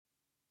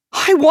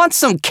I want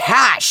some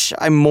cash,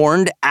 I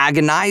mourned,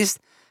 agonized.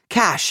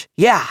 Cash,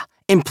 yeah,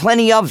 and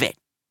plenty of it.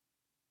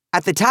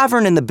 At the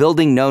tavern in the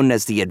building known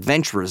as the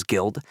Adventurers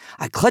Guild,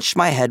 I clutched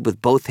my head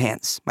with both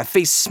hands, my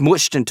face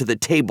smushed into the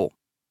table.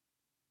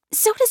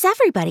 So does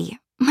everybody,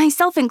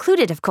 myself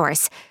included, of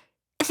course.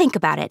 Think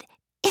about it.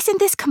 Isn't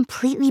this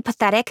completely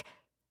pathetic?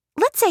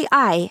 Let's say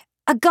I,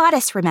 a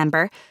goddess,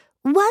 remember,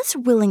 was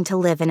willing to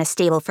live in a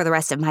stable for the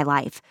rest of my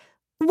life.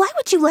 Why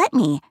would you let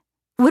me?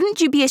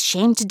 Wouldn't you be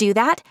ashamed to do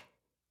that?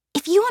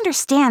 If you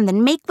understand,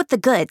 then make with the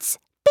goods.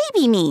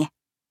 Baby me.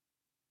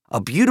 A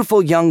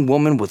beautiful young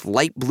woman with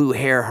light blue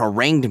hair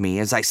harangued me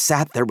as I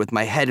sat there with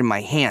my head in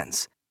my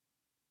hands.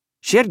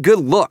 She had good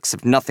looks,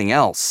 if nothing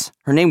else.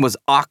 Her name was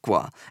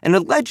Aqua, and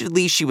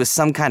allegedly she was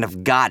some kind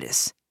of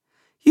goddess.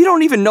 You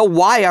don't even know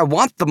why I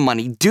want the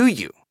money, do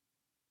you?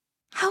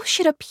 How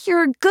should a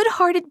pure,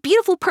 good-hearted,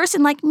 beautiful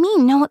person like me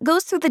know what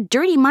goes through the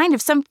dirty mind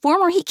of some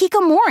former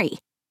hikikomori?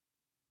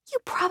 You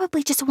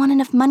probably just want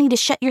enough money to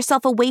shut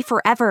yourself away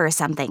forever or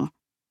something.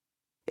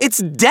 It's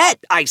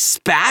debt, I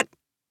spat.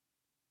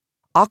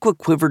 Aqua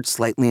quivered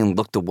slightly and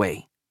looked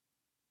away.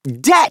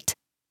 Debt!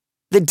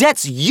 The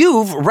debts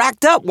you've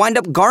racked up wind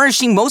up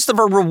garnishing most of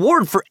our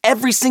reward for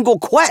every single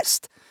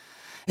quest.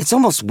 It's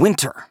almost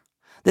winter.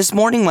 This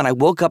morning when I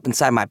woke up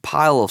inside my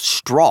pile of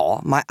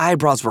straw, my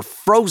eyebrows were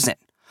frozen.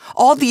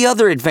 All the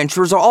other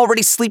adventurers are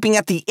already sleeping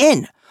at the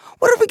inn.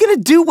 What are we gonna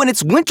do when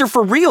it's winter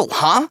for real,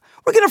 huh?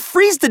 We're gonna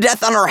freeze to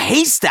death on our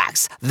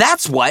haystacks,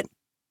 that's what.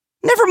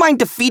 Never mind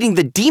defeating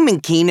the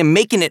Demon King and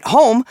making it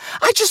home,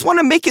 I just want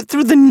to make it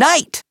through the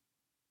night.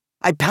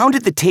 I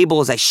pounded the table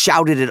as I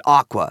shouted at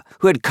Aqua,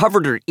 who had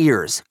covered her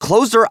ears,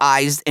 closed her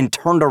eyes, and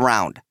turned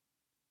around.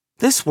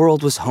 This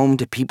world was home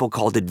to people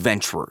called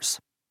adventurers.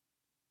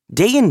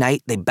 Day and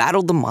night, they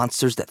battled the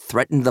monsters that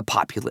threatened the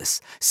populace,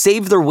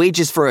 saved their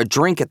wages for a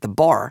drink at the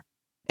bar,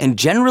 and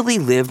generally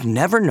lived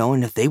never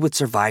knowing if they would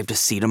survive to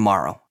see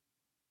tomorrow.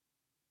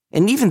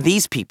 And even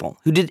these people,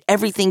 who did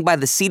everything by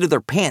the seat of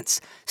their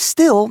pants,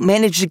 still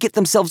managed to get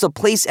themselves a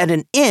place at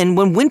an inn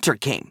when winter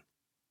came.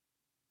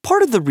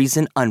 Part of the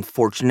reason,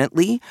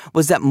 unfortunately,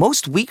 was that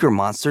most weaker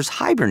monsters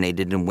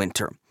hibernated in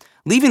winter,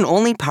 leaving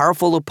only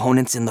powerful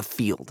opponents in the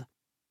field.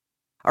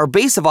 Our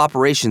base of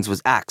operations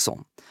was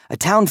Axel, a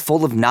town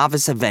full of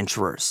novice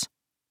adventurers.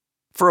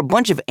 For a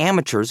bunch of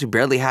amateurs who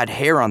barely had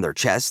hair on their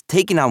chests,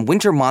 taking on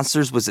winter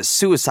monsters was a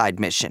suicide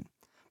mission.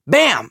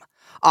 Bam!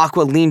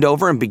 Aqua leaned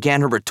over and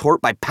began her retort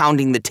by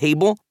pounding the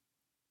table.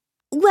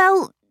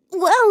 Well,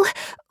 what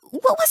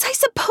was I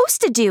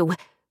supposed to do?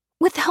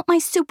 Without my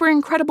super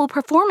incredible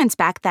performance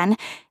back then,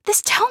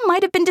 this town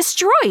might have been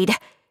destroyed.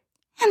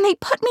 And they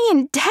put me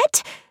in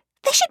debt?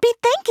 They should be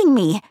thanking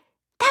me.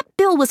 That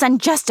bill was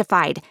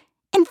unjustified.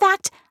 In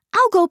fact,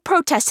 I'll go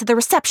protest to the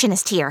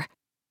receptionist here.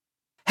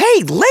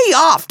 Hey, lay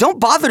off! Don't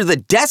bother the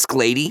desk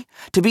lady.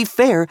 To be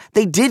fair,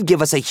 they did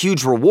give us a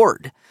huge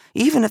reward,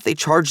 even if they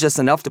charged us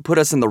enough to put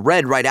us in the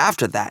red right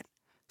after that.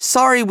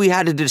 Sorry we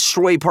had to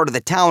destroy part of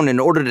the town in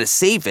order to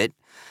save it.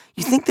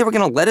 You think they were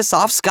going to let us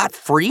off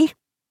scot-free?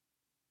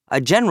 A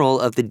general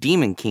of the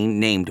Demon King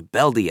named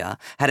Beldia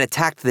had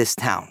attacked this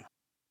town.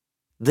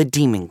 The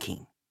Demon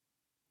King.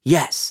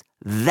 Yes,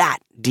 that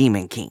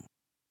Demon King.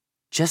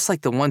 Just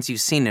like the ones you've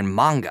seen in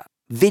manga,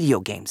 video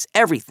games,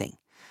 everything.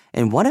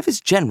 And one of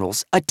his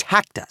generals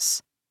attacked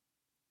us.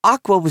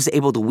 Aqua was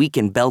able to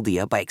weaken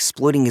Beldia by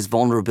exploiting his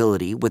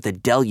vulnerability with a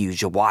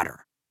deluge of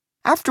water,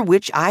 after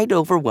which I'd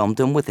overwhelmed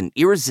him with an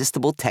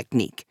irresistible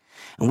technique,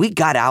 and we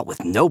got out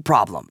with no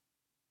problem.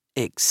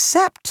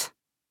 Except